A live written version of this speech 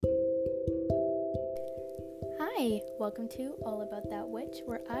Hi, welcome to All About That Witch,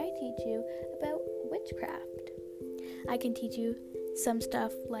 where I teach you about witchcraft. I can teach you some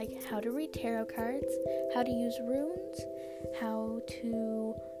stuff like how to read tarot cards, how to use runes, how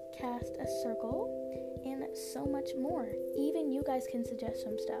to cast a circle, and so much more. Even you guys can suggest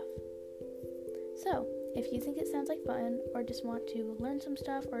some stuff. So, if you think it sounds like fun, or just want to learn some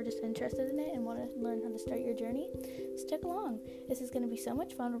stuff, or just interested in it and want to learn how to start your journey, stick along. This is going to be so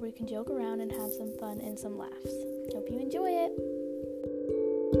much fun where we can joke around and have some fun and some laughs. Hope you enjoy it!